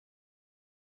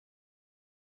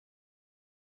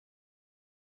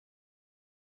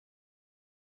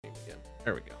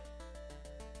There we go.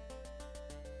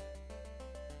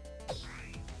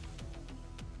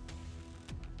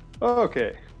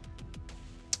 Okay.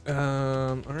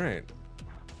 All right.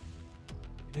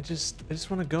 I just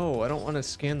want to go. I don't want to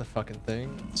scan the fucking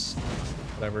thing. It's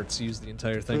whatever. It's used the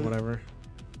entire thing. Whatever.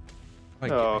 I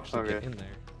can actually get in there.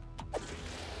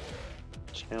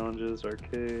 Challenges,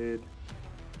 arcade.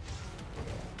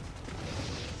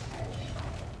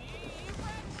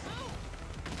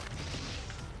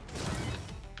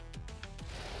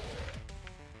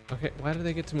 Okay, why do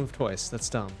they get to move twice? That's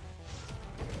dumb.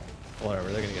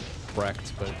 Whatever, they're gonna get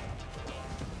wrecked, but...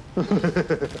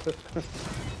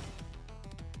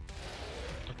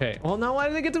 Okay, well now why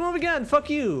do they get to move again? Fuck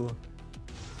you!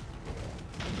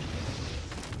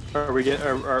 Are we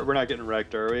we're not getting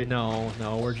wrecked, are we? No,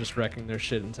 we're just wrecking their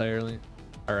shit entirely.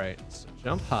 Alright, so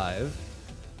jump Hive.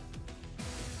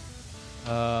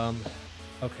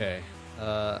 Okay.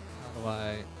 How do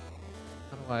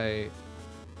I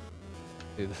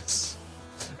do this?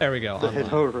 There we go.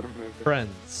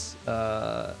 Friends.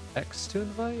 X to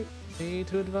invite? A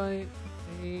to invite?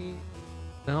 A...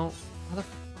 No? How the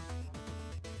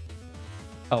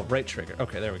Oh, right trigger.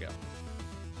 Okay, there we go.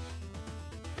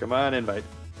 Come on, invite.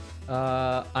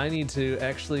 I need to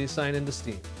actually sign into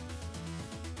Steam.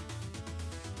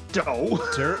 No.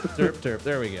 Derp, derp, derp.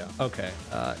 There we go. Okay.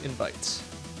 Invites.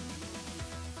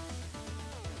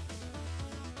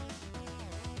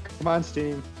 Come on,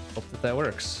 Steam. Hope that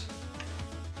works.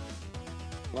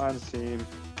 Come on, Steam.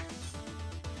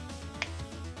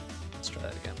 Let's try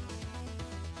that again.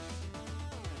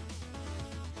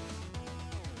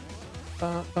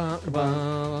 Hold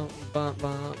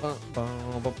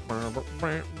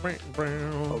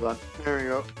on. There we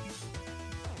go.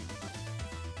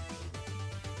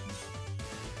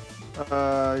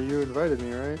 You invited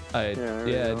me, right?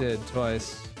 Yeah, I did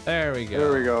twice. There we go.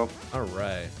 There we go. All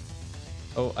right.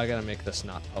 Oh, I gotta make this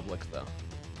not public though.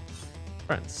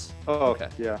 Friends. Oh, okay.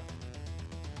 Yeah.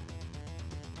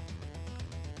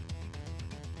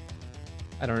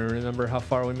 I don't even remember how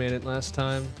far we made it last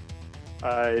time.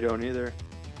 I don't either.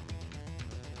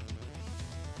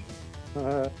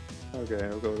 Okay,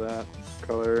 we'll go with that.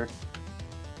 Color.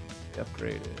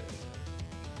 Upgraded.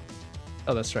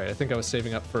 Oh, that's right. I think I was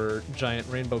saving up for giant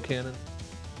rainbow cannon.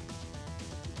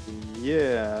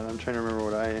 Yeah, I'm trying to remember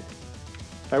what I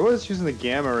was using the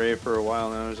gamma ray for a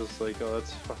while, and I was just like, oh,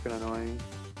 that's fucking annoying.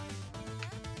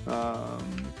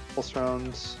 Pulse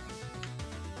rounds.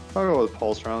 I'll go with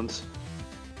pulse rounds.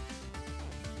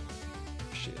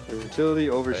 Utility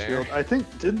overshield. There. I think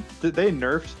did they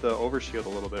nerfed the overshield a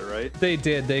little bit, right? They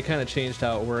did. They kind of changed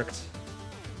how it worked,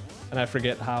 and I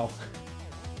forget how.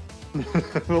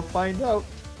 We'll find out.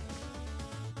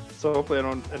 So hopefully I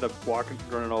don't end up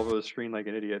running all over the screen like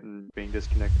an idiot and being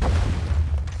disconnected.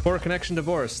 Poor connection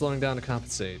divorce, slowing down to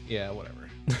compensate. Yeah, whatever.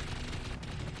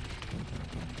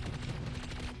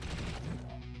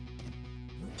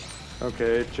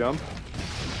 Okay, jump.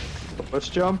 Let's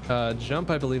jump. Jump,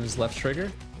 I believe, is left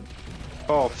trigger.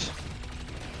 Oh, it's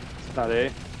not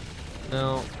A.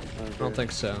 No, Okay. I don't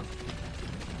think so.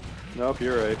 Nope,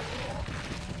 you're right.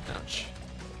 Ouch.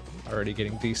 Already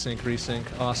getting desync, resync.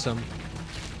 Awesome.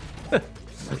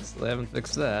 Still haven't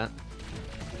fixed that.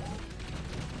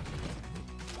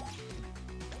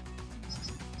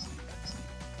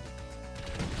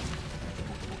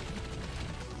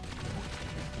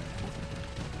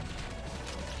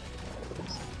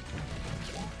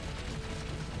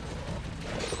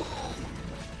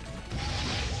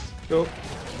 Go.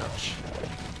 Ouch.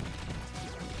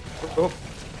 Oh.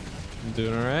 I'm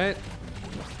doing alright.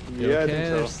 Yeah, okay? I think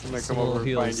so. There's I'm gonna some come little over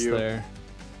and find heals you. there.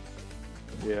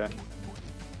 Yeah.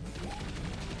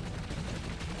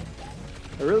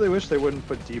 I really wish they wouldn't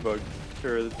put debug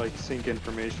or like sync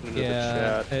information into the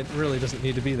chat. It really doesn't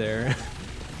need to be there.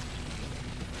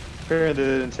 Apparently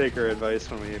they didn't take our advice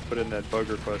when we put in that bug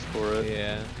request for it.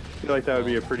 Yeah. I feel like that would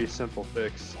be a pretty simple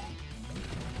fix.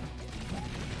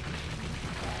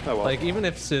 Oh well. Like, even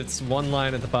if it's one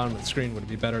line at the bottom of the screen, would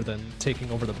be better than taking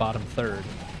over the bottom third.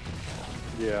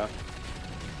 Yeah.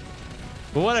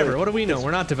 But whatever, So what do we know?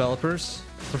 We're not developers,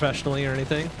 professionally or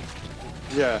anything.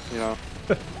 Yeah, you know.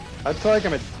 I feel like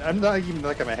I'm not even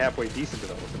like I'm a halfway decent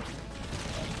developer.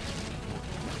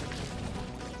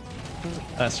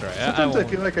 That's right. Sometimes I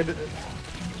feel like I did.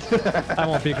 I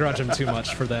won't begrudge him too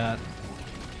much for that.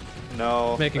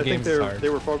 No, Making I think games is hard.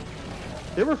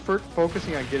 they were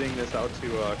focusing on getting this out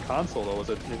to console though. Was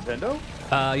it Nintendo?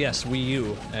 Yes, Wii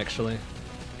U, actually.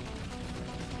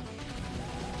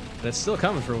 And it's still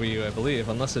coming for Wii U, I believe,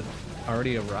 unless it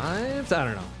already arrived? I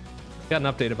don't know. Got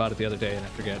an update about it the other day and I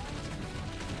forget.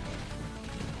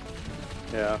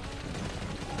 Yeah.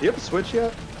 Do you have a Switch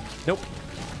yet? Nope.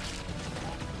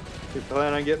 You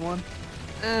plan on getting one?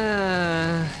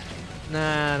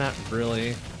 Nah, not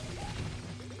really.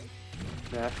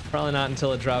 Nah. Probably not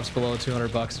until it drops below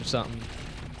 200 bucks or something.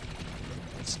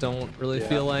 Just don't really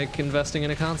feel like investing in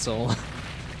a console.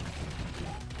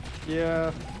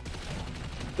 Yeah.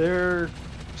 Their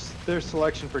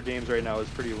selection for games right now is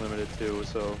pretty limited too,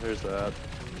 so there's that.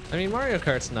 I mean, Mario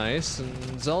Kart's nice,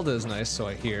 and Zelda is nice, so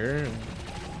I hear. And...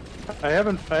 I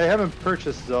haven't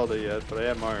purchased Zelda yet, but I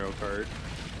have Mario Kart.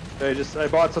 I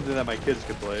bought something that my kids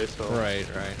could play. So right.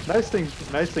 Nice thing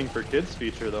for kids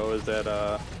feature though is that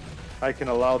I can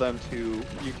allow them to.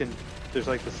 There's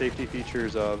like the safety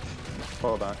features of.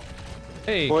 Hold on.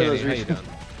 Hey, Kenny, how you doing?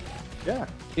 Yeah.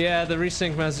 Yeah, the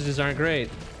resync messages aren't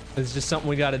great. It's just something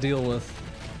we got to deal with.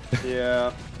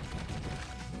 Yeah.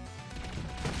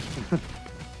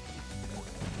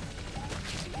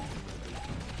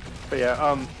 But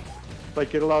yeah,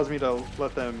 like it allows me to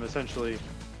let them essentially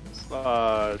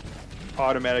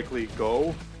automatically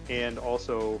go and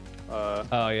also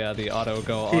oh yeah, the auto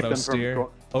go, auto steer.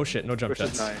 Oh shit, no jump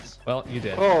jets. Nice. Well, you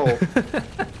did. Oh.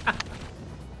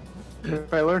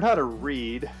 If I learn how to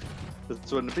read,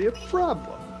 this wouldn't be a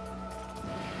problem.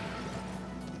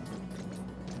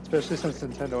 Especially since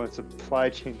Nintendo and supply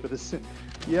chain for this.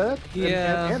 Yeah.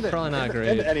 And probably not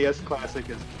great. And the NES Classic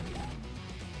is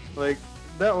like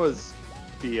that was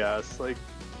BS. Like,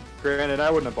 granted, I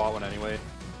wouldn't have bought one anyway.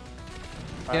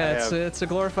 Yeah, it's a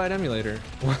glorified emulator.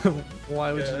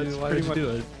 Why would you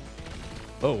do it?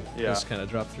 Oh, yeah. Just kind of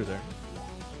dropped through there.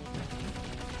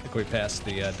 I think we passed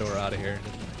the door out of here.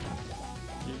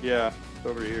 Yeah,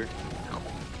 over here.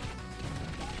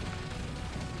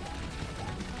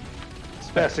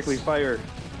 Spastically fire.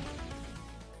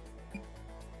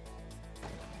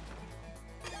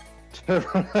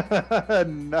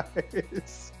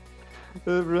 Nice.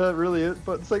 That really is,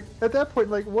 but it's like at that point,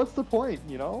 like, what's the point,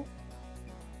 you know?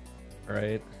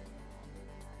 Right.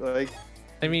 Like,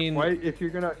 I mean, why if you're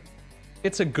gonna?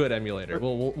 It's a good emulator.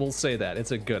 We'll say that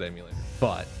it's a good emulator,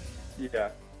 but yeah.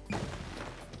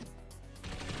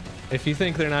 If you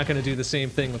think they're not going to do the same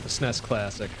thing with the SNES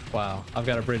Classic, wow, I've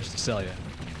got a bridge to sell you.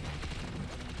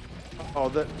 Oh,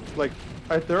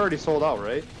 they're already sold out,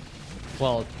 right?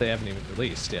 Well, they haven't even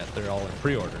released yet. They're all in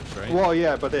pre-orders, right? Well,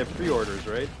 yeah, but they have pre-orders,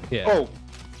 right? Yeah. Oh.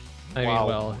 I mean,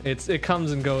 well, it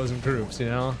comes and goes in groups, you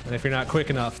know? And if you're not quick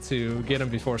enough to get them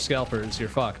before scalpers, you're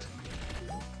fucked.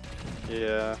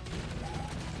 Yeah.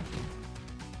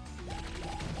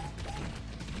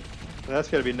 And that's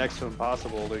gotta be next to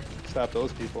impossible to stop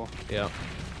those people. Yeah.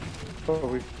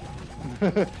 Oh,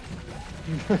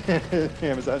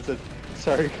 Amazon said,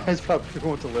 sorry guys, probably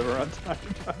won't deliver on time.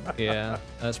 Yeah,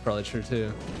 that's probably true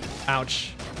too.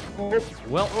 Ouch. Oh,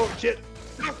 well. Oh, shit.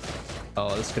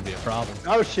 Oh, this could be a problem.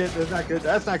 Oh, shit. That's not good.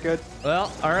 That's not good.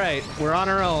 Well, all right. We're on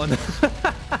our own.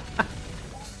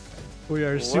 We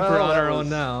are super on our own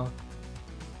now.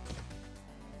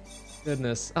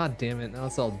 Goodness. Ah, damn it. Now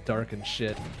it's all dark and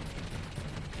shit.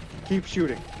 Keep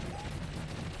shooting.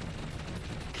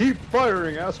 Keep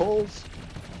firing, assholes.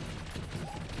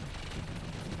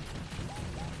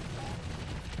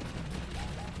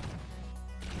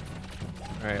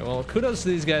 Alright, well, kudos to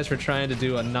these guys for trying to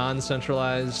do a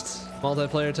non-centralized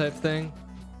multiplayer type thing.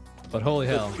 But holy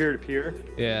hell. Peer-to-peer?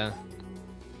 Yeah.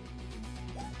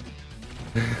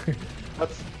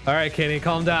 That's... Alright, Kenny,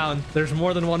 calm down. There's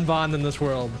more than one Bond in this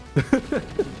world.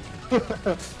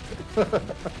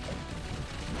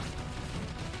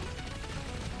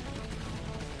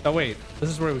 Oh wait, this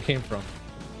is where we came from.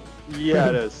 Yeah,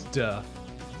 it is. Duh.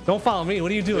 Don't follow me.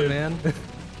 What are you doing, man?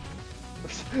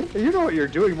 You know what you're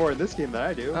doing more in this game than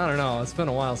I do. I don't know. It's been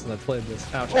a while since I played this.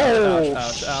 Ouch, oh,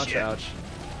 ouch, ouch, ouch, ouch.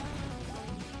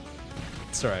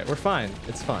 It's alright. We're fine.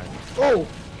 It's fine. Oh,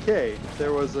 okay.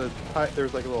 There was like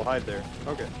a little hive there.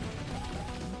 Okay.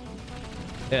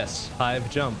 Yes, hive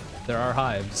jump. There are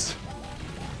hives.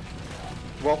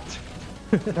 Well,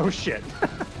 no shit.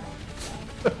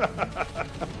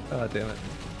 Oh, damn it.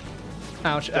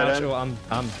 Ouch, ouch. Oh,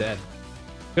 I'm dead.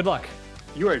 Good luck.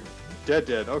 You are dead.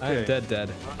 Okay. I'm dead.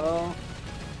 Oh.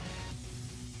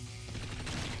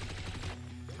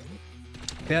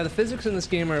 Yeah, the physics in this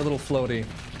game are a little floaty.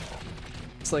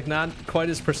 It's like not quite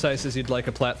as precise as you'd like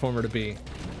a platformer to be.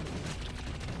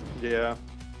 Yeah.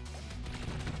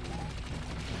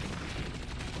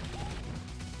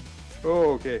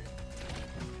 Oh, okay.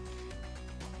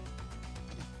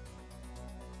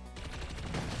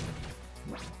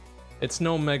 It's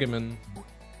no Mega Man.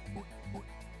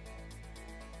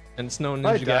 And it's no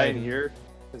Ninja If I die in Gaiden. here,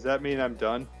 does that mean I'm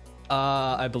done?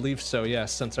 I believe so,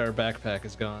 yes, since our backpack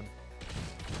is gone.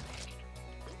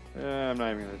 I'm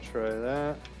not even gonna try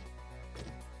that.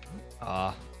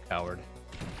 Ah, coward.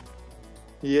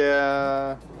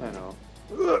 Yeah, I know.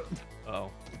 Oh.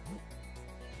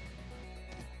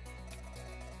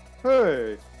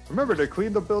 Hey, remember to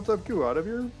clean the built-up goo out of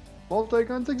your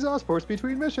multi-guns exhaust ports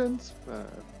between missions.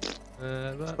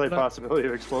 Slight possibility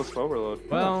of explosive overload.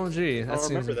 Well, gee, that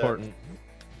seems important.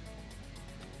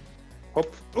 Oh,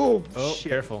 oh, shit.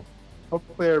 Careful.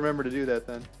 Hopefully I remember to do that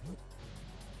then.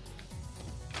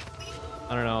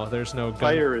 I don't know. There's no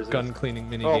gun cleaning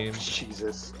mini Oh, game.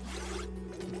 Jesus.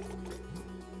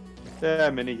 Yeah,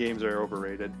 mini games are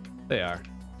overrated. They are,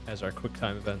 as are quick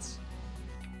time events.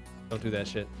 Don't do that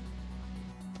shit.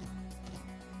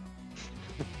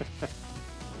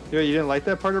 You didn't like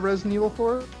that part of Resident Evil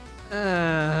 4?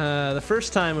 The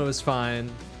first time it was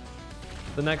fine.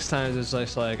 The next time it was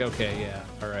just like, okay, yeah,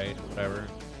 alright, whatever.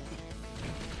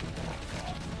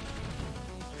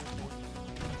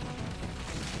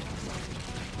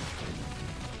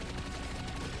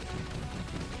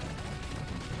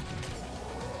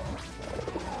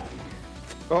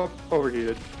 Oh,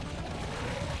 overheated.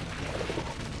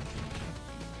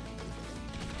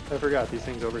 I forgot these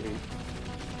things overheat.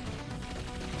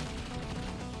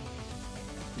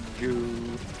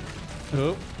 Goo.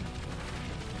 Oh.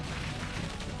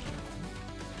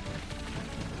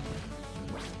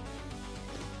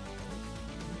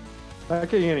 Not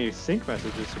getting any sync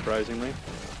messages, surprisingly.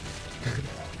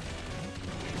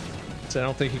 So I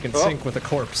don't think you can sync with a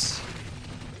corpse.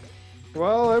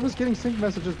 Well, I was getting sync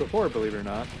messages before, believe it or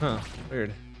not. Huh,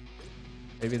 weird.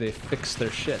 Maybe they fixed their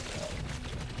shit.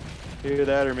 Either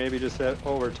that, or maybe just that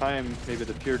over time, maybe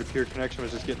the peer-to-peer connection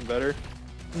was just getting better.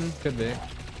 Could be.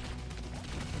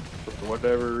 For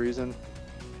whatever reason.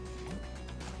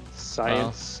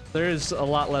 Science. Well, there's a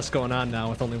lot less going on now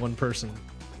with only one person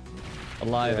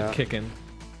alive and kicking.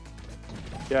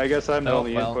 Yeah, I guess I'm the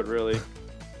only input, really.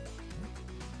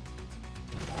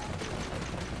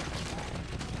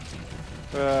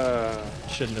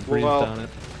 Shouldn't have breathed on it.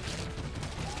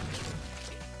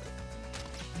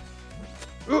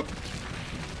 Oop.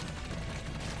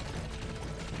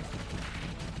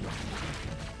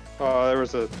 Oh, there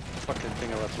was a fucking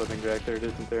thing I left living back there,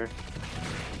 didn't there?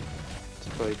 This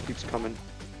probably keeps coming.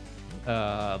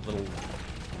 Little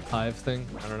hive thing?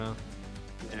 I don't know.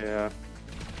 Yeah.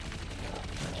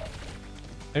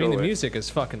 I mean, the music is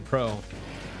fucking pro.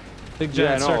 Big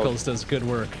Giant Circles does good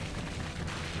work.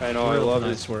 I know, I love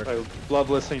his work. I love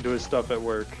listening to his stuff at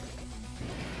work.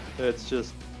 It's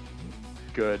just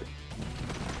good.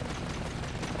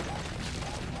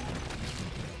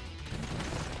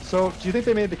 So, do you think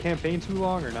they made the campaign too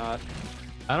long or not?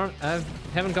 I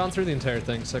haven't gone through the entire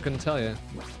thing, so I couldn't tell you.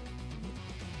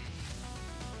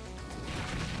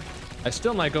 I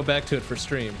still might go back to it for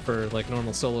stream, for like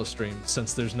normal solo stream,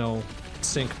 since there's no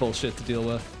sync bullshit to deal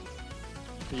with.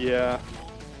 Yeah.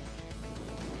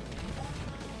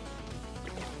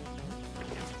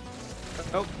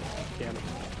 Oh, damn it.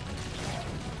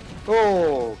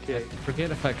 Oh, okay. I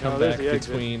forget if I come back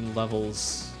between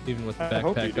levels, even with the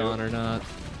backpack on or not.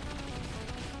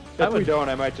 If we don't,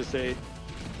 I might just say...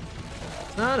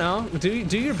 No, do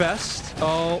your best.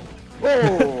 Oh.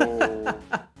 Oh!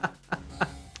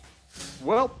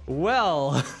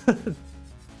 Well.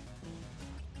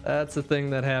 That's a thing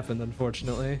that happened,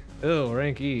 unfortunately. Ew,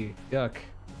 rank E. Yuck.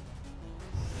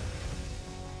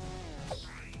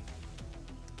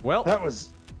 Well. That was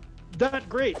not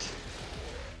great.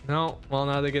 No, well,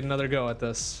 now they get another go at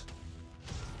this.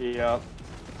 Yeah.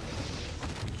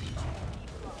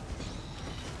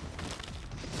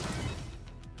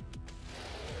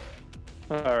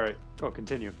 Alright. Oh,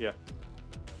 continue. Yeah.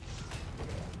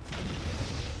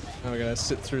 Now we gotta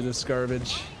sit through this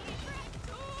garbage.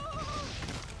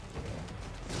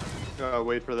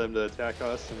 Wait for them to attack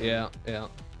us. And yeah.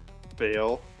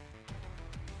 Fail.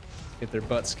 Get their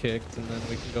butts kicked, and then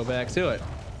we can go back to it.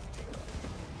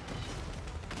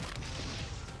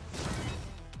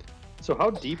 So how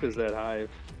deep is that hive?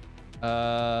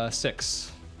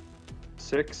 6.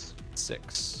 6?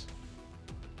 6.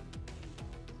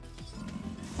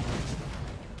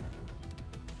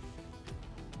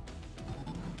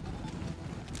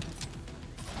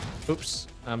 Oops,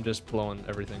 I'm just blowing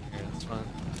everything here, that's fine.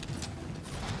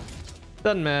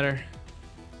 Doesn't matter.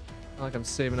 Not like I'm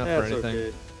saving up for anything.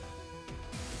 Okay.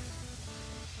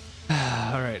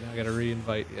 Alright, now I gotta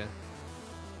re-invite you.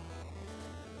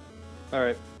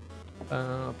 Alright.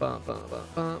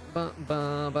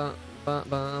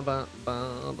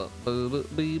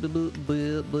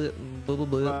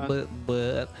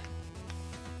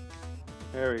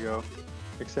 There we go.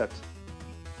 Accept.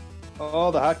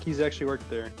 Oh, the hotkeys actually worked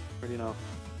there. What do you know?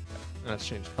 Let's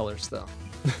change colors though.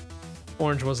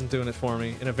 Orange wasn't doing it for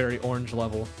me in a very orange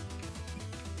level.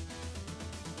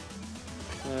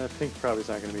 I think probably it's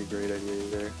not going to be a great idea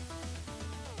either.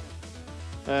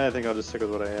 I think I'll just stick with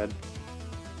what I had.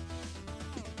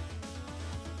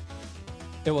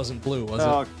 It wasn't blue, was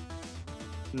it?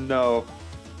 No.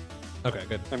 Okay,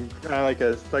 good. I'm kind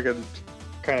of like a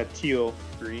kind of teal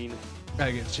green. I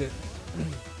get shit.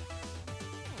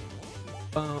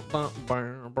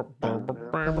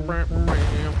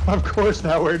 Of course,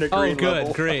 now we're in a green Oh, good,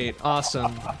 level. great,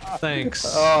 awesome. Thanks.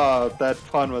 Oh, that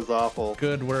pun was awful.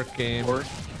 Good work, game.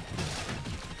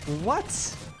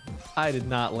 What? I did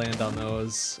not land on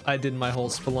those. I did my whole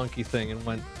spelunky thing and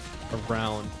went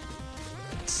around.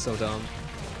 It's so dumb.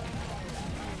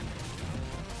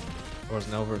 There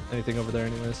wasn't anything over there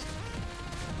anyways.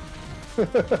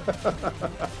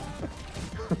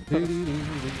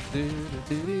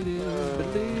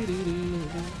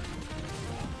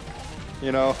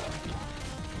 You know,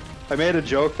 I made a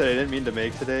joke that I didn't mean to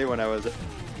make today when I was...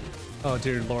 Oh,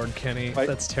 dear Lord, Kenny.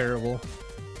 That's terrible.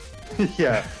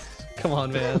 Yeah. Come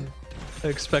on, man. I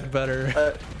expect better.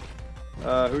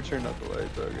 Who turned up the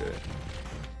lights? Okay.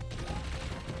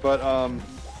 But,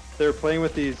 they were playing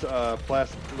with these,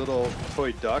 plastic little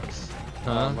toy ducks.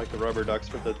 Like the rubber ducks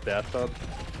for the bathtub.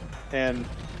 And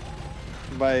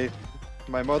my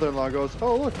mother-in-law goes,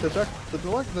 "Oh, look, the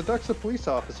duck's a police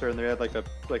officer," and they had like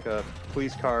a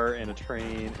police car and a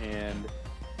train and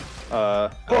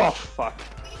oh fuck,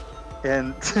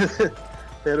 and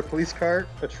they had a police car,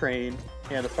 a train,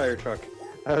 and a fire truck.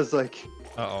 I was like,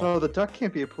 "No, the duck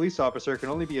can't be a police officer. It can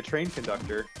only be a train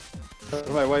conductor." And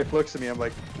my wife looks at me. I'm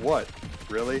like, "What?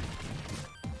 Really?"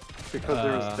 Because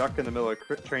there was a duck in the middle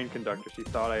of train conductor, she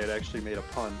thought I had actually made a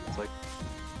pun. It's like,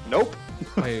 nope.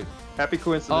 Wait. Happy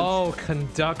coincidence. Oh,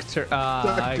 conductor.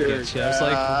 I get you. I was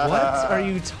like, what are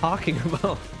you talking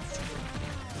about?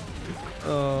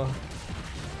 Oh,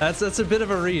 that's a bit of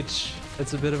a reach.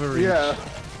 It's a bit of a reach. Yeah,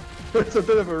 it's a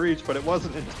bit of a reach, but it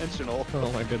wasn't intentional.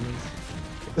 Oh my goodness.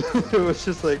 It was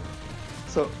just like,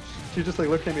 so she just like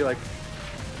looked at me like,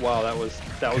 wow, that was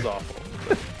awful.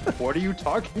 What are you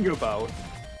talking about?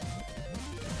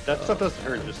 That stuff doesn't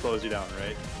hurt, it just slows you down,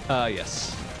 right?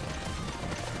 Yes.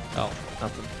 Oh,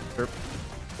 nothing. Derp.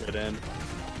 Good end.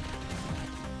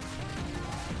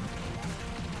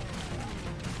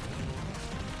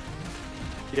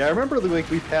 Yeah, I remember like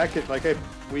we packed it, like I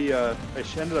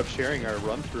ended up sharing our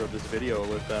run through of this video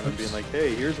with them and being like,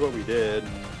 hey, here's what we did,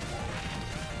 and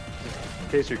in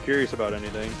case you're curious about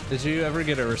anything. Did you ever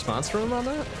get a response from them on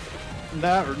that?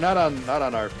 Not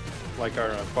on our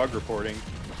bug reporting.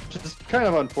 Just kind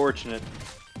of unfortunate.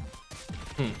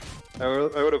 I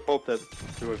would have hoped that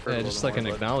it would hurt. Yeah, just like an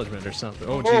acknowledgement or something.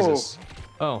 Oh, Whoa. Jesus.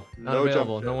 Oh, not No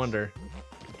available. jump No jets. wonder.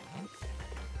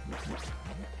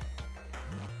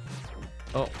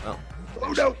 Oh, oh.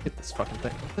 Oh no! Hit this fucking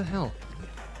thing. What the hell?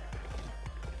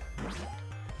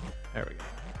 There we go.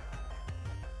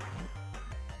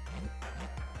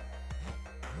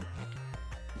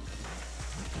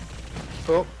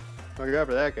 Oh, look out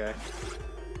for that guy.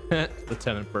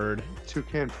 Lieutenant Bird. Two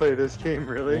can't play this game,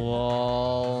 really?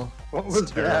 Lol. What It's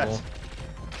was terrible.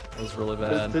 that? It was really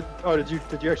bad. Did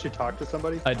you actually talk to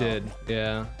somebody? I did,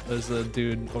 yeah. There's a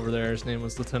dude over there. His name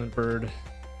was Lieutenant Bird.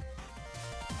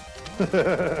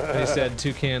 And he said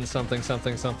toucan something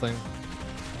something something.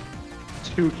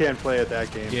 Two can't play at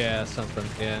that game. Yeah, something.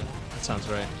 Yeah, that sounds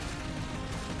right.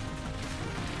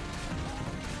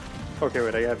 Okay,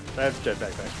 wait, I have jetpack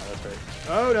back now, that's right.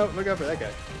 Oh no, look out for that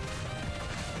guy.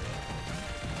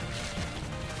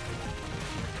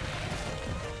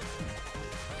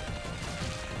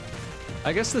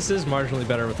 I guess this is marginally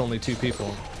better with only 2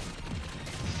 people.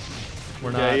 We're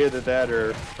not. Yeah, either that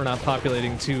or... We're not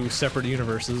populating 2 separate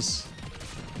universes.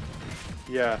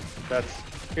 Yeah, that's...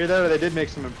 Either that or they did make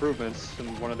some improvements in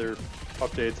one of their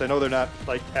updates. I know they're not,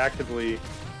 like, actively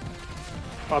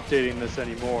updating this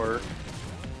anymore.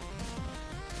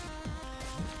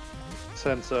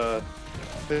 Since, I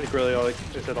think really, like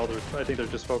I said, I think they're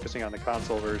just focusing on the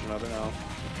console version of it now.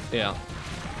 Yeah.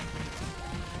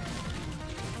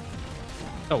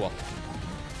 Oh well.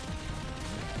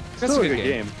 That's Still a good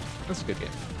game. That's a good game.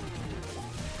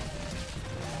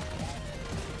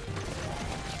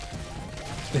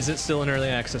 Is it still in early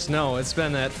access? No, it's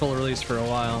been at full release for a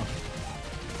while.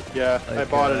 Yeah, Like, I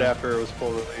bought it after it was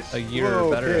full release. A year or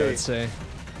better, I would say.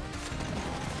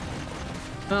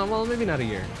 Well, maybe not a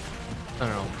year. I don't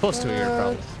know. Close to a year,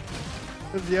 probably.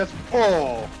 Yes.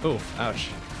 Oh! Oof, ouch.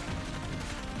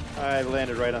 I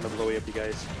landed right on the blowy up, you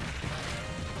guys.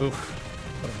 Oof.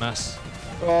 What a mess.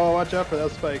 Oh, watch out for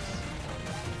those spikes.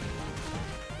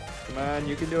 Come on,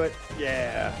 you can do it.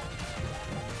 Yeah.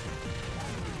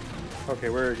 Okay,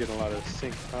 we're getting a lot of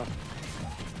sync, huh?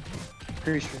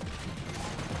 Pretty sure.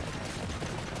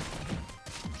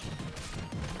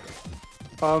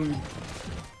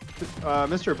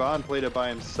 Mr. Bond played it by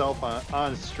himself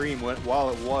on stream while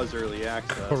it was early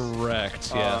access.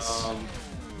 Correct, yes.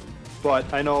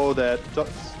 But I know that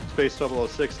Space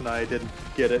 006 and I didn't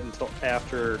get it until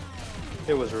after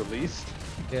it was released.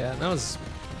 Yeah, that was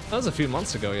a few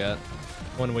months ago yet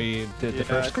when we did the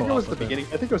first co-op. I think it was the beginning.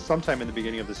 I think it was sometime in the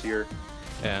beginning of this year.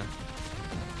 Yeah.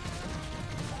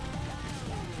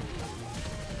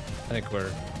 I think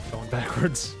we're going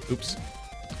backwards. Oops.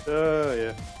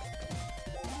 Yeah.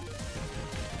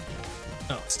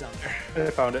 Oh, it's down there.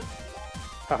 I found it.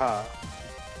 Haha.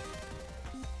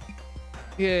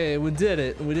 Yay, we did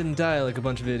it. We didn't die like a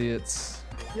bunch of idiots.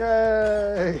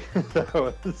 Yay! that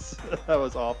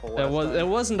was awful. It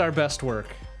wasn't our best work.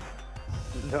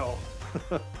 No.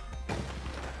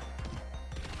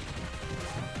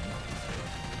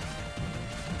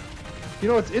 You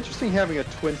know, it's interesting having a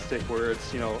twin stick where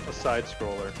it's, you know, a side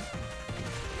scroller.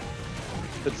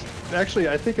 It's actually,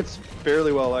 I think it's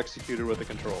fairly well executed with the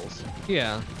controls.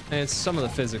 Yeah, and some of the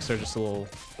physics are just a little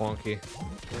wonky.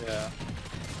 Yeah.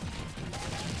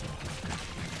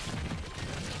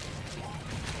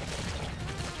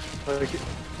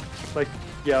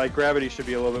 Like gravity should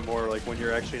be a little bit more like when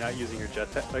you're actually not using your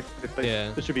jetpack. Like,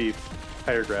 yeah. It should be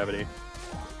higher gravity.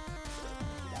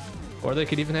 Or they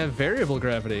could even have variable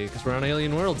gravity because we're on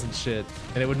alien worlds and shit,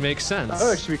 and it would make sense. That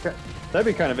would actually that'd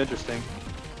be kind of interesting.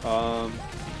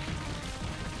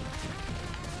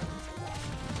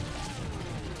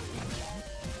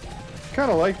 Kind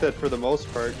of like that for the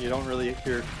most part. You don't really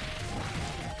hear.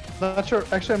 Not sure.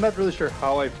 Actually, I'm not really sure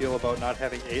how I feel about not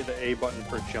having the A button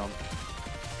for jump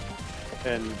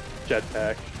and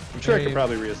jetpack. I'm sure I could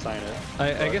probably reassign it.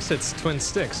 I guess it's twin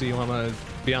sticks, so you want to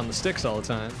be on the sticks all the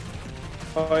time.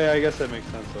 Oh yeah, I guess that makes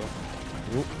sense though.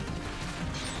 Oop.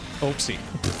 Oopsie.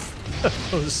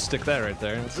 I'll just stick that right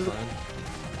there. That's fine.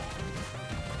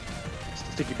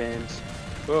 Sticky bands.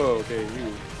 Oh, okay,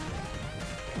 you.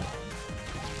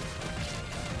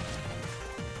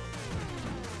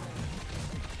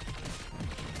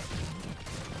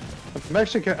 I'm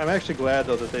actually glad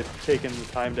though that they've taken the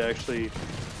time to actually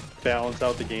balance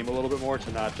out the game a little bit more,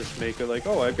 to not just make it like,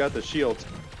 oh, I've got the shield,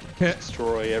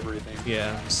 destroy everything.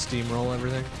 Yeah, steamroll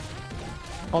everything.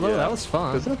 Although that was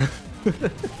fun.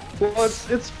 Well,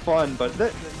 it's fun, but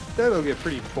that'll get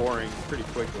pretty boring pretty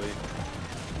quickly.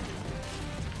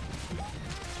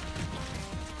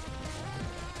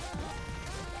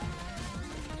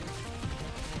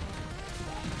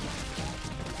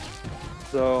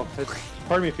 So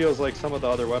part of me feels like some of the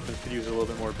other weapons could use a little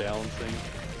bit more balancing,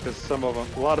 because a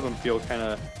lot of them feel kind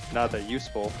of not that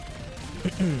useful.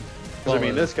 Well, I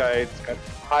mean, this guy's got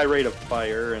high rate of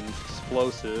fire and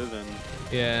explosive and.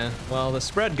 Yeah, well, the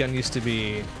spread gun used to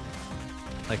be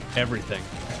like everything.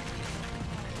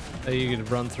 You could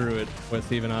run through it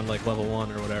with even on like level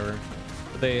 1 or whatever.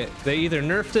 They either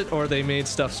nerfed it or they made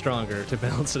stuff stronger to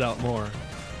balance it out more.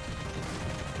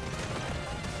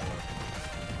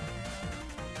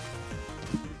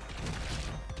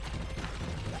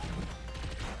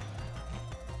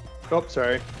 Oh,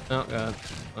 sorry. Oh god.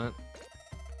 What?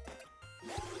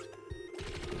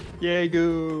 Yay,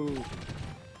 goo!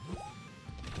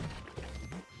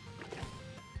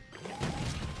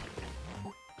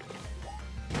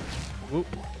 Whoop.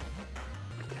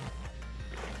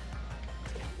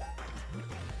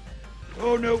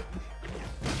 Oh no!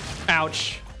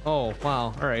 Ouch! Oh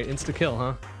wow! All right, insta kill,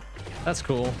 huh? That's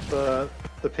cool. The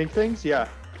pink things, yeah.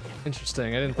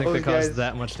 Interesting. I didn't think they caused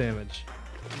that much damage.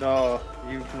 No,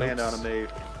 you land on them,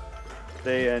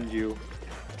 they end you.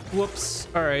 Whoops.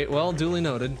 All right. Well, duly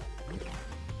noted.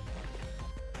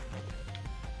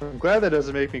 I'm glad that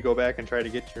doesn't make me go back and try to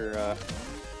get your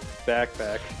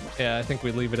backpack. Yeah, I think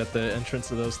we leave it at the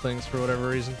entrance of those things for whatever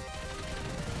reason.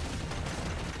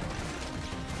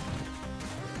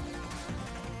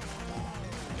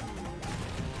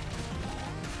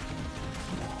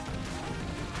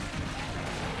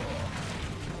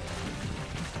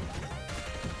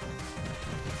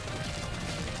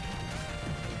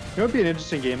 You know, it'd be an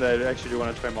interesting game that I actually do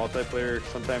want to try multiplayer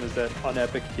sometime, is that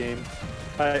Unepic game.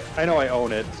 I know I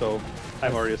own it, so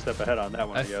I'm already a step ahead on that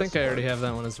one, I guess. I think I already have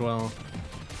that one as well.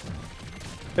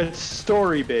 It's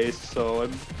story-based, so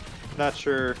I'm not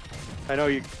sure. I know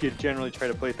you generally try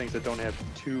to play things that don't have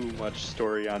too much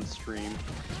story on stream.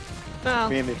 No.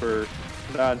 Mainly for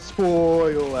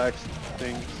non-spoil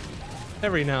things.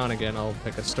 Every now and again I'll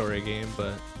pick a story game,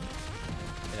 but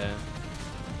yeah.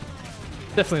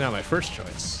 Definitely not my first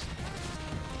choice.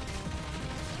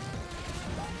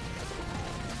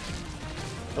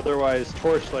 Otherwise,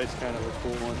 Torchlight's kind of a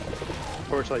cool one.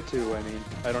 Torchlight 2, I mean.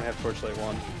 I don't have Torchlight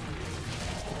 1. I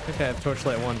think I have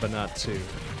Torchlight 1, but not 2.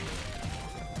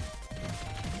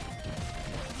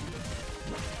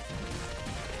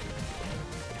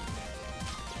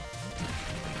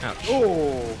 Ouch.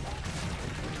 Oh!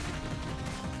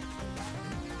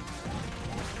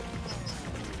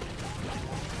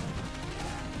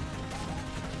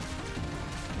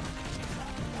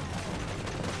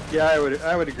 Yeah,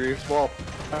 I would agree. Well,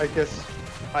 I guess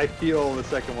I feel the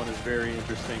second one is very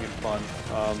interesting and fun.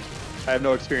 I have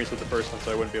no experience with the first one,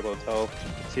 so I wouldn't be able to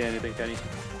see anything, Kenny.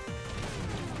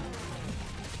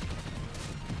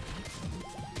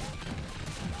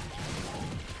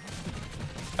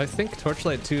 I think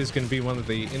Torchlight 2 is going to be one of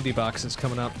the indie boxes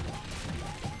coming up.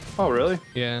 Oh, really?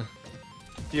 Yeah.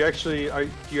 Do you actually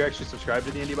subscribe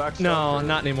to the indie box? No, stuff,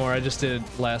 not anymore. I just did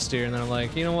it last year, and then I'm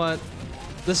like, you know what?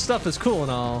 This stuff is cool and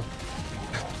all,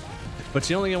 but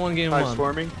you only get one game a month.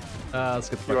 Swarming? Let's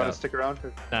get the fuck You want out. to stick around?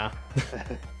 Nah.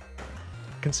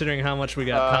 Considering how much we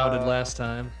got pounded last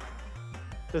time.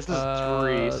 This is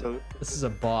 3, so... This is a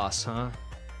boss, huh?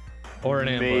 Or an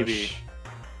ambush. Maybe.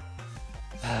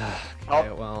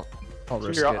 Okay, well, I'll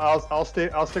risk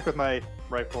it. I'll stick with my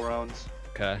rifle rounds.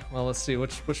 Okay, well, let's see.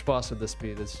 Which boss would this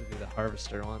be? This should be the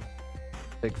Harvester one.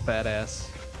 Big fat ass.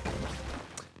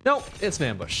 Nope, it's an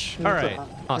ambush. All right,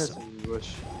 awesome.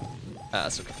 Ambush.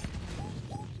 That's okay.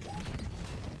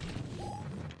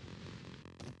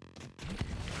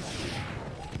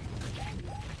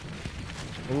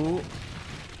 Ooh.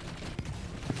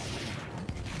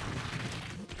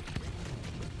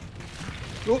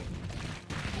 Ooh.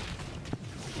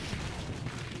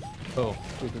 Oh,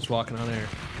 dude, just walking on air.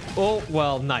 Oh,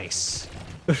 well, nice.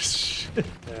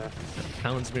 Yeah.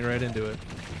 Pounds me right into it.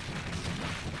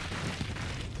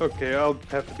 Okay, I'll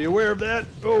have to be aware of that.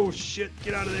 Oh shit,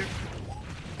 get out of there.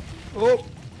 Oh.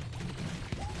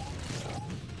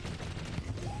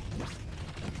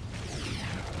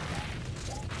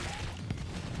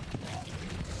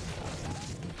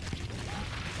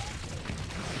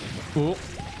 Ooh.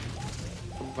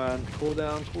 Come on, cool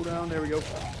down, there we go.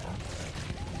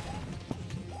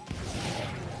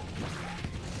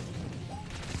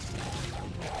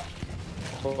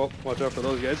 Oh, watch out for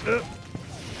those guys.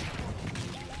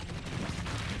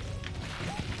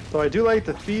 So I do like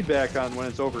the feedback on when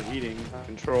it's overheating on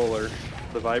controller,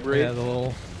 the vibrate. Yeah, the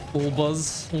little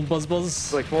buzz.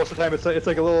 Like most of the time, it's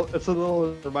like a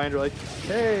little reminder, like,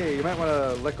 hey, you might want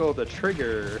to let go of the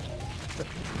trigger.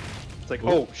 It's like,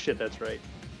 oh shit, that's right.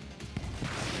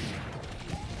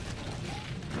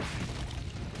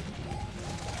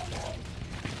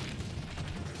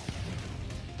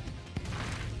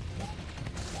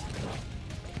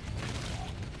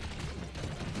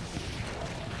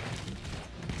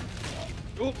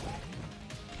 Oh.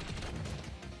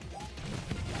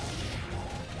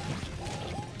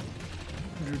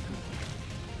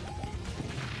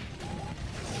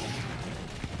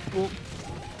 Oh.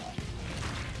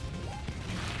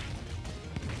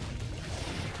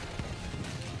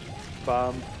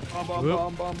 Bomb.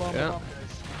 Bomb. Yeah.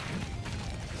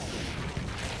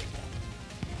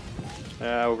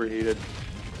 Ah, overheated.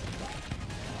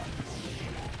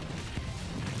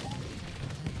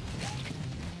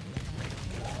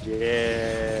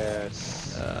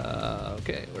 Yes.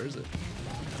 Okay, where is it?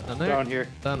 Down there? Down here.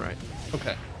 Down right.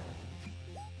 Okay.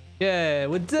 Yeah,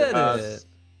 we did it!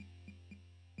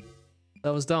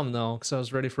 That was dumb though, because I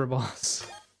was ready for a boss.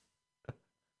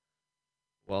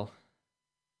 Well.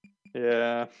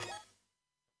 Yeah.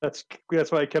 That's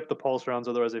why I kept the pulse rounds,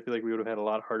 otherwise I feel like we would have had a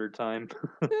lot harder time.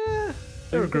 Yeah,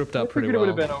 they were grouped up pretty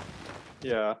well.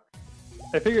 Yeah.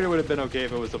 I figured it would have been okay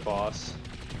if it was a boss.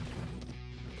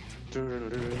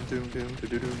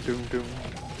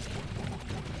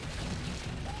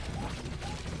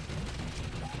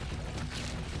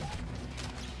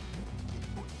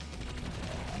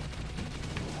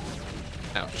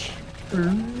 Ouch.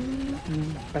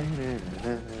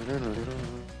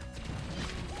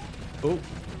 Oh.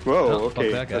 Whoa, Oh,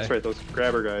 okay. that guy. That's right, those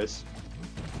grabber guys.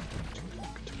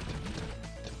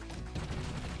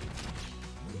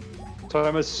 So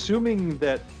I'm assuming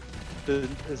that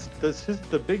does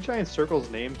the Big Giant Circle's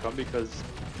name come because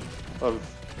of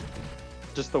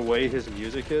just the way his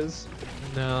music is?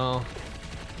 No.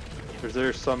 Or is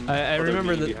there some I other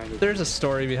remember meaning that behind it? there's a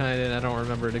story behind it. I don't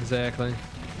remember it exactly.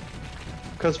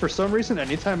 Because for some reason,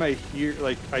 anytime I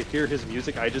hear his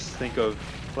music, I just think of,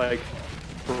 like,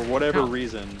 for whatever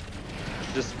reason,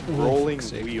 just rolling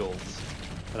wheels,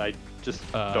 and I just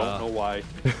don't know why.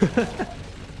 I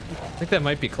think that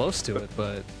might be close to it,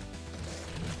 but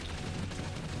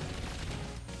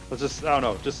It's just, I don't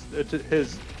know, just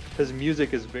his his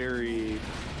music is very,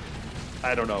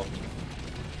 I don't know,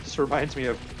 just reminds me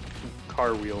of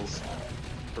car wheels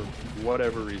for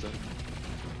whatever reason.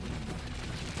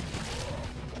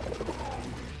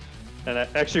 And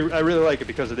I really like it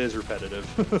because it is repetitive.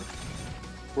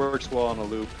 Works well on a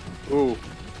loop. Ooh,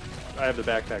 I have the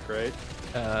backpack, right?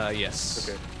 Yes.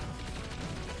 Okay.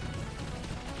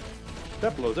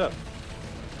 That blows up.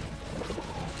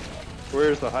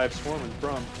 Where's the hive swarming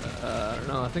from? I don't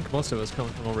know. I think most of it was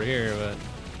coming from over here, but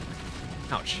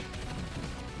ouch.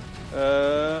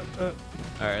 All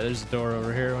right, there's a door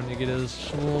over here. When you get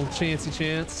his little chancy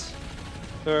chance.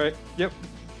 All right. Yep.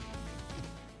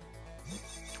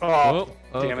 Oh,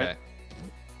 damn okay. it.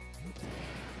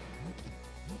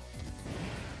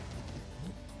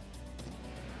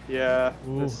 Yeah,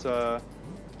 Ooh. this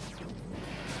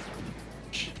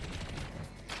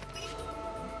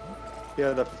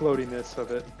yeah, the floatiness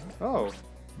of it. Oh,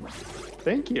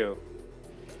 thank you.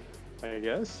 I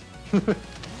guess.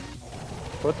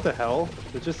 What the hell?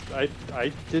 It just I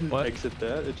didn't exit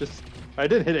that. It just I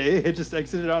didn't hit A. It just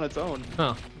exited on its own.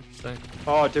 Oh, interesting.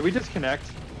 Oh, did we disconnect?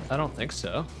 I don't think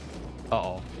so.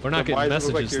 Uh-oh. We're not Then why getting does it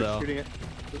look like messages, you're though. shooting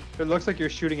it looks like you're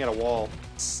shooting at a wall.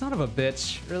 Son of a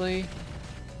bitch. Really?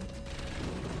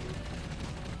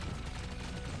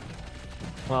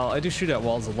 Well, I do shoot at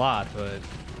walls a lot, but...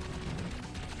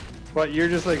 But you're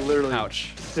just like literally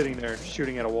Ouch. sitting there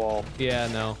shooting at a wall. Yeah,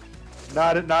 no.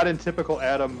 Not in typical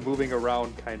Adam moving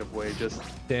around kind of way. Just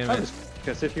Damn I'm it. just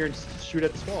gonna sit here and shoot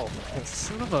at this wall.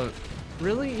 Son of a...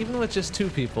 Really? Even with just 2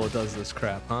 people, it does this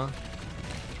crap, huh?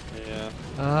 Yeah.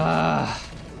 Ah,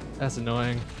 that's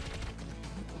annoying.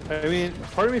 I mean,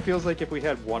 part of me feels like if we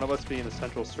had one of us being the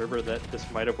central server, that this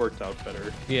might have worked out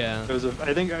better. Yeah. It was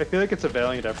I feel like it's a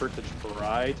valiant effort to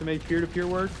try to make peer-to-peer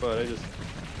work, but I just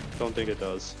don't think it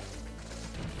does.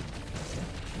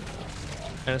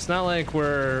 And it's not like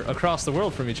we're across the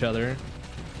world from each other.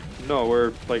 No,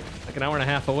 we're like an hour and a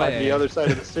half away. on the other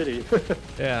side of the city.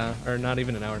 Yeah, or not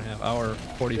even an hour and a half. Hour,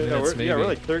 40 minutes maybe. Yeah, we're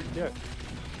like 30. Yeah.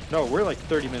 No, we're like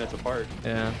 30 minutes apart.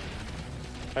 Yeah.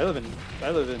 I live in.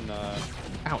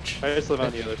 Ouch. I just live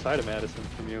on the other side of Madison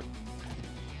from you.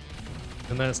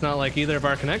 And then it's not like either of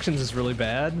our connections is really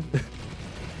bad.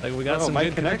 Like we got some my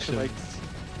good connection, connections.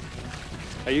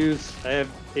 I have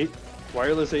 8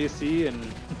 wireless AC and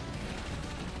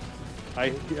I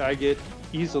get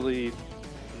easily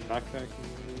not connected.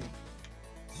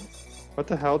 What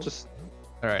the hell? Just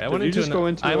all right. I went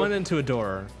into a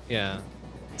door. Yeah.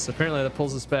 So apparently that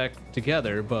pulls us back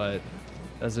together, but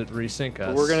does it resync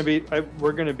us? We're gonna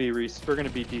be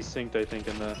desynced, I think,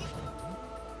 in the.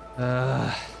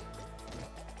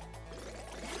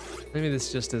 Maybe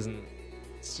this just isn't.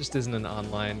 This just isn't an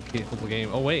online capable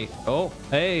game. Oh wait. Oh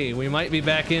hey, we might be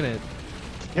back in it.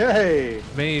 Hey.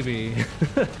 Maybe.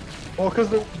 Well, because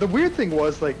the weird thing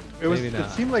was like it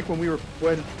not. seemed like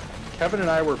when Kevin and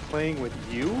I were playing with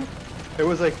you, it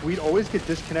was like we'd always get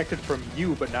disconnected from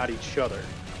you, but not each other.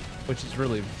 Which is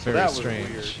really So very that was strange.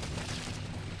 weird.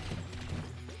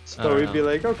 So we'd be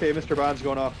like, okay, Mr. Bond's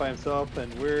going off by himself,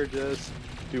 and we're just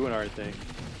doing our thing.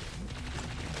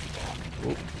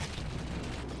 Oop.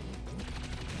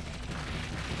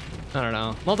 I don't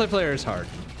know. Multiplayer is hard.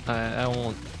 I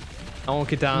won't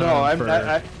get down on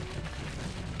for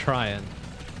trying.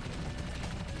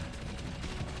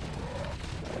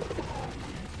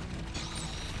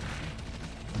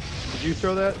 Did you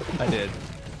throw that? I did.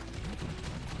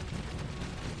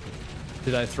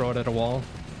 Did I throw it at a wall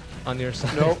on your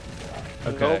side? Nope.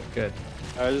 Okay, Nope. good.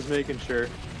 I was just making sure.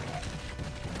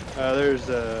 There's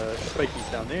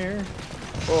spikies down there.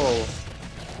 Oh.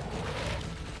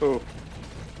 Oh.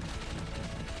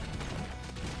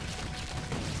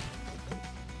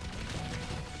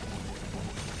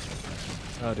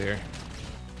 Oh dear.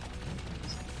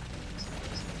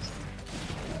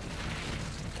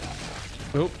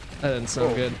 Nope, that didn't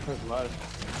sound good.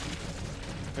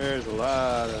 There's a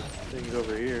lot of things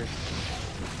over here.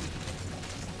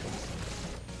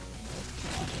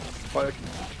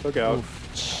 Look out.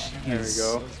 Oof, There we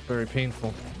go. That's very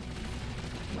painful.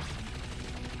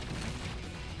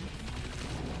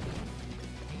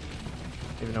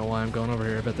 Don't even know why I'm going over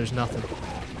here. I bet there's nothing.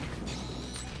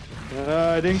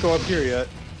 I didn't go up here yet.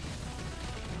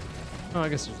 Oh, I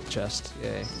guess there's a chest.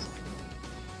 Yay.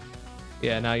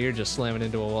 Yeah, now you're just slamming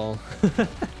into a wall.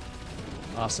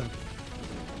 Awesome.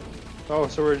 Oh,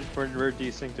 so we're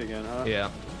desynced again, huh? Yeah.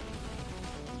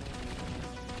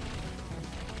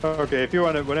 Okay, if you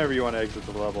want to, whenever you want to exit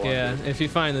the level. Yeah, if you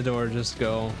find the door, just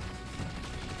go.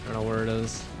 I don't know where it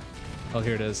is. Oh,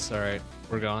 here it is. All right,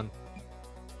 we're gone.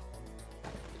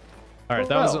 All right,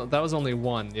 that was only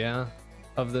one, yeah,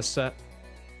 of this set.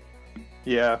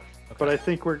 Yeah, Okay. but I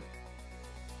think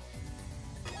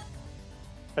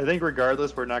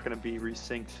regardless, we're not going to be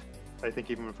resynced. I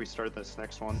think even if we start this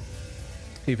next one.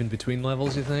 Even between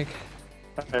levels, you think?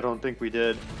 I don't think we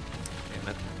did. Damn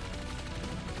it.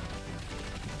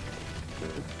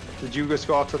 Did you just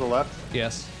go off to the left?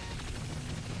 Yes.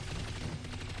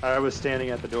 I was standing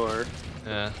at the door.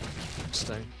 Yeah.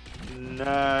 Interesting. Nah,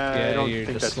 Yeah, I don't you're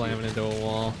think just that's slamming into a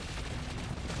wall.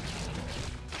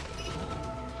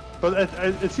 But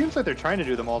it seems like they're trying to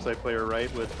do the multiplayer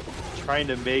right, with trying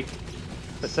to make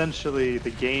essentially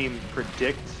the game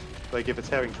predict, like if it's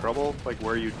having trouble, like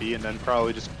where you'd be, and then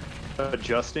probably just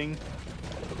adjusting.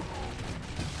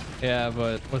 Yeah,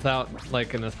 but without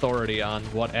like an authority on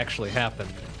what actually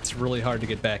happened, it's really hard to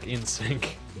get back in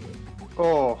sync.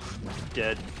 Oh,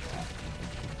 dead.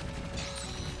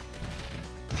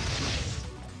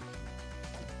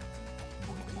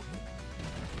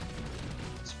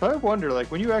 So I wonder,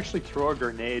 like, when you actually throw a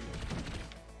grenade,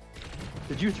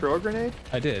 did you throw a grenade?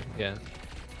 I did, yeah.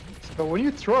 So when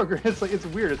you throw a grenade, it's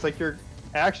weird. It's like your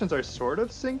actions are sort of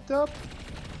synced up.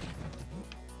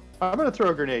 I'm gonna throw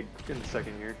a grenade in a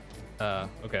second here.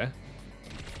 Okay.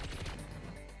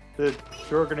 Did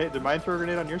mine throw a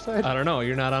grenade on your side? I don't know,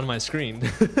 you're not on my screen.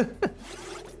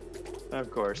 Of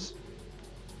course.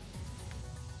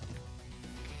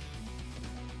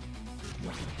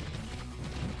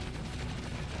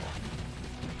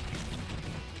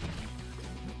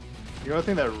 The only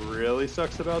thing that really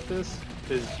sucks about this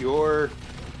is you're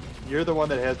the one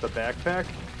that has the backpack,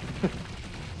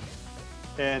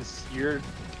 and your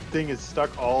thing is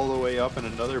stuck all the way up in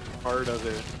another part of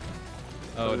it.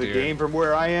 Oh, the dear. game from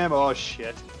where I am. Oh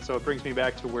shit! So it brings me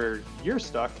back to where you're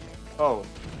stuck. Oh.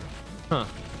 Huh.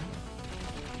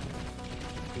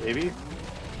 Maybe.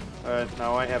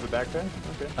 Now I have a backpack.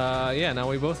 Okay. Yeah, now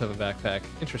we both have a backpack.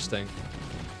 Interesting.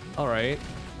 Alright.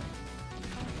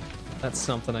 That's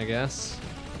something, I guess.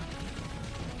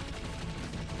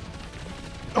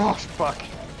 Oh, fuck.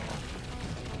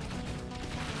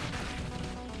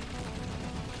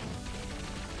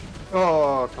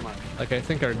 Oh, come on. Like, I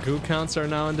think our goo counts are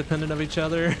now independent of each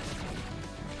other.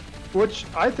 Which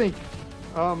I think,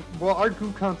 well, our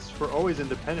goo counts were always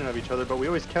independent of each other, but we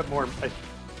always kept more. It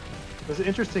was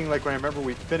interesting, like when I remember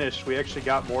we finished, we actually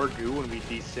got more goo when we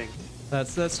desynced.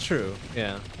 That's true,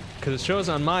 yeah. Because it shows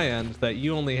on my end that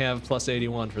you only have plus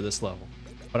 81 for this level.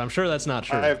 But I'm sure that's not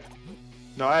true.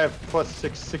 I have plus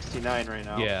 669 right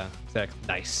now. Yeah, exactly.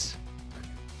 Nice.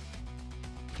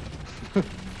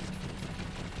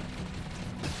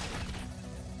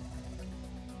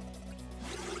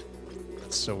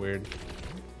 That's so weird.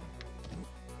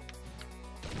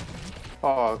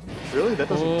 Oh, really? That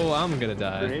doesn't. Oh, I'm gonna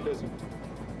die. Grenade doesn't.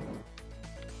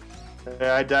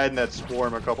 Yeah, I died in that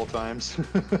swarm a couple times.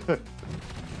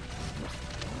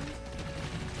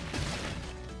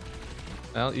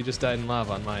 Well, you just died in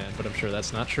lava on my end, but I'm sure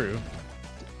that's not true.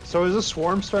 So is the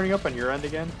swarm starting up on your end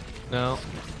again? No.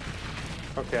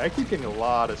 Okay, I keep getting a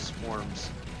lot of swarms.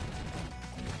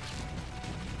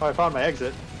 Oh, I found my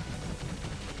exit.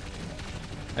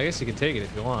 I guess you can take it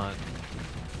if you want.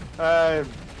 I'm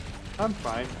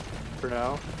fine for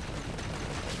now.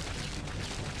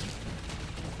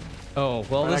 Oh,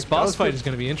 well, And this I boss was fight good. is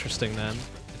gonna be interesting then.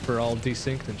 If we're all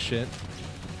desynced and shit.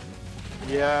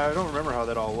 Yeah, I don't remember how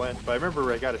that all went, but I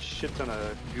remember I got a shit ton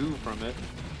of goo from it.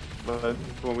 But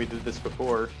when we did this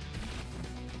before.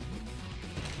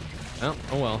 Oh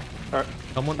well. Alright,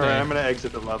 Come one Alright, day. I'm gonna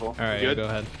exit the level. Alright, Good? go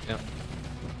ahead. Yep.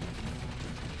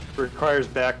 Requires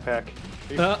backpack.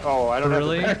 Oh, I don't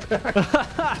really? have a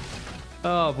backpack.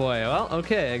 Oh boy. Well,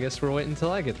 okay. I guess we're waiting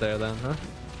until I get there then, huh?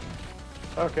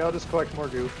 Okay, I'll just collect more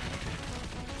goo.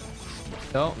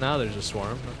 Oh, now there's a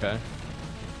swarm. Okay.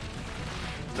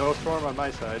 No storm on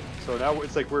my side. So now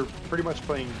it's like we're pretty much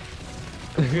playing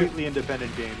completely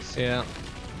independent games. Yeah.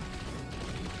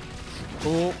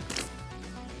 Cool.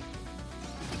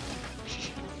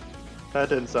 That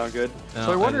didn't sound good. No,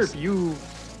 So I wonder just- if you,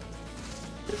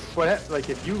 like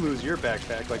if you lose your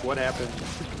backpack, like what happens?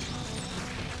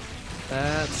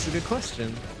 That's a good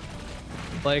question.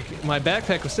 Like, my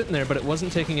backpack was sitting there, but it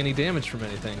wasn't taking any damage from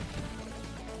anything.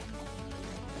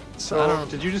 So I don't-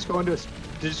 did you just go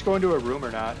into a room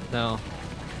or not? No.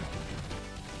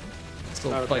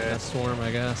 Still Okay. fighting a swarm,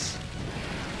 I guess.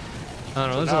 I don't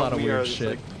know. So There's a now lot of we are weird just, shit.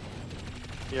 like-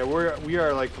 yeah, we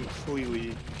are like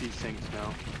completely desynced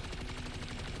now.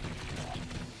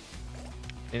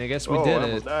 And I guess we Oh, did I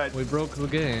almost it. died. We broke the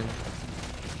game.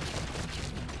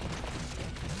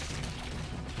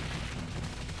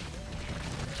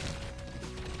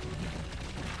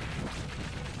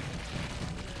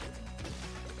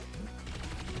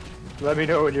 Let me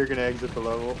know when you're gonna exit the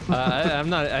level. I'm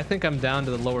not. I think I'm down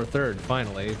to the lower third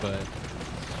finally, but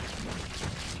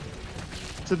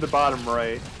it's in the bottom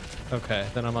right. Okay,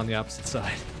 then I'm on the opposite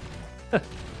side.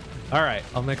 All right,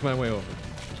 I'll make my way over.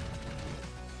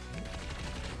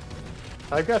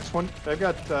 I've got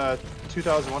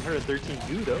 2,113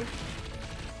 goo though.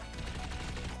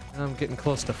 I'm getting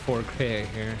close to 4K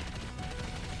here.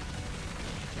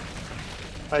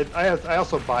 I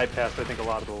also bypassed, I think, a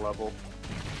lot of the level.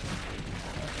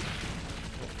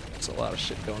 There's a lot of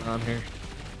shit going on here.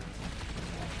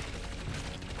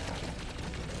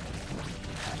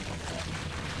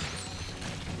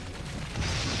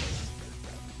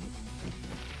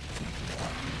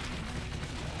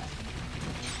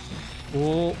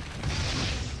 Cool.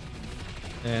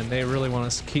 And they really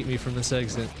want to keep me from this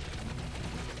exit.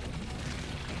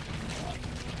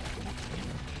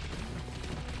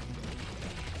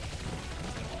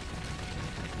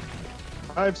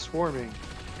 Hive swarming.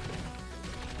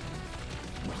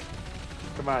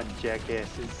 Come on,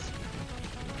 jackasses.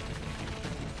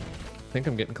 I think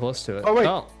I'm getting close to it. Oh, wait.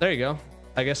 Oh, there you go.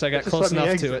 I guess I got close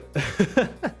enough to it.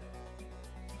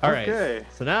 All right. Okay.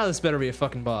 So now this better be a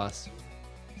fucking boss.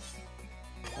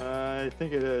 I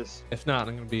think it is. If not,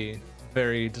 I'm going to be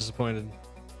very disappointed.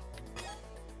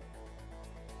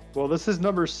 Well, this is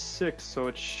number 6, so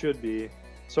it should be.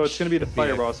 So it's going to be the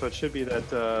fireball, so it should be that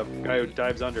guy who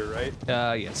dives under, right?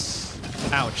 Yes.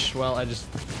 Ouch. Well, I just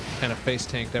kind of face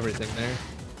tanked everything there.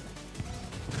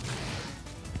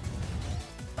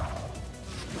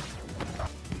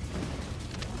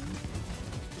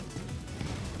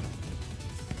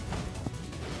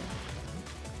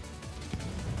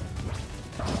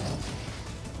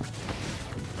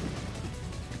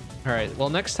 All right. Well,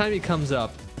 next time he comes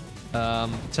up,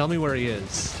 tell me where he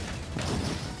is.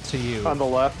 To you. On the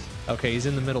left. Okay, he's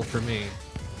in the middle for me.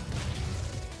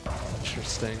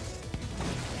 Interesting.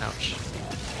 Ouch.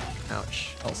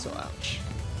 Ouch. Also ouch.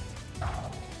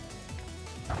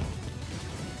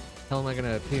 How am I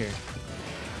gonna appear?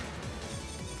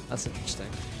 That's interesting.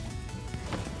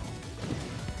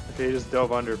 Okay, he just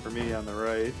dove under for me on the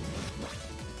right.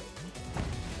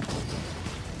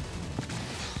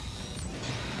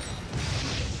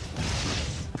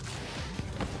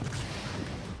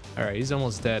 All right, he's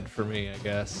almost dead for me, I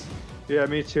guess. Yeah,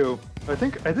 me too. I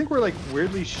think we're like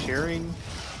weirdly sharing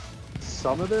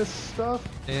some of this stuff.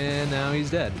 And now he's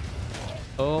dead.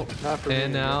 Oh, Not for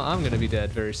and me, now I'm gonna be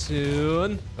dead very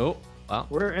soon. Oh, wow.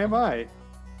 Where am I?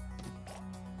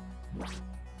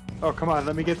 Oh, come on,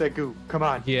 let me get that goo. Come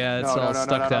on. Yeah, it's all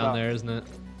stuck down there, isn't it?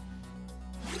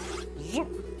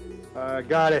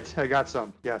 Got it. I got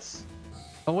some. Yes.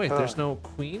 Oh wait, there's no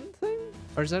queen thing?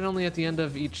 Or is that only at the end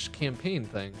of each campaign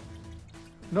thing?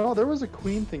 No, there was a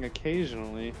queen thing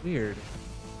occasionally. Weird.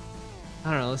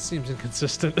 I don't know, this seems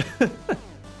inconsistent.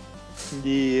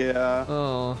 Yeah.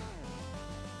 Oh.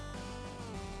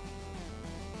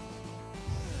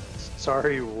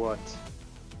 Sorry, what?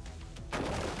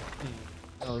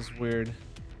 That was weird.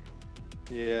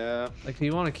 Yeah. Like, do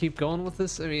you want to keep going with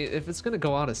this? I mean, if it's gonna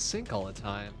go out of sync all the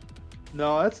time,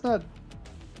 No, that's not. it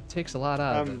takes a lot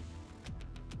out of it.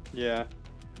 Yeah.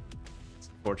 It's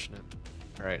unfortunate.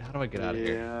 Alright, how do I get out of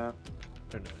here? Yeah. I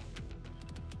don't know.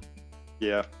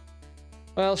 Yeah.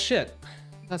 Well, shit.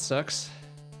 That sucks.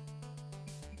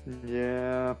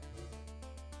 Yeah.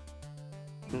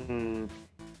 Hmm.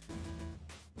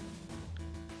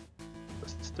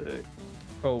 Stick.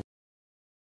 Oh.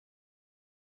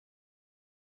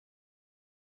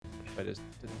 I just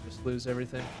didn't just lose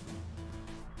everything.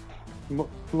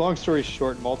 Long story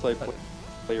short,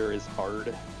 multiplayer is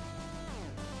hard.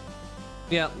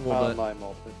 Yeah, a little bit. Online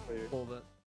multiplayer. A little bit.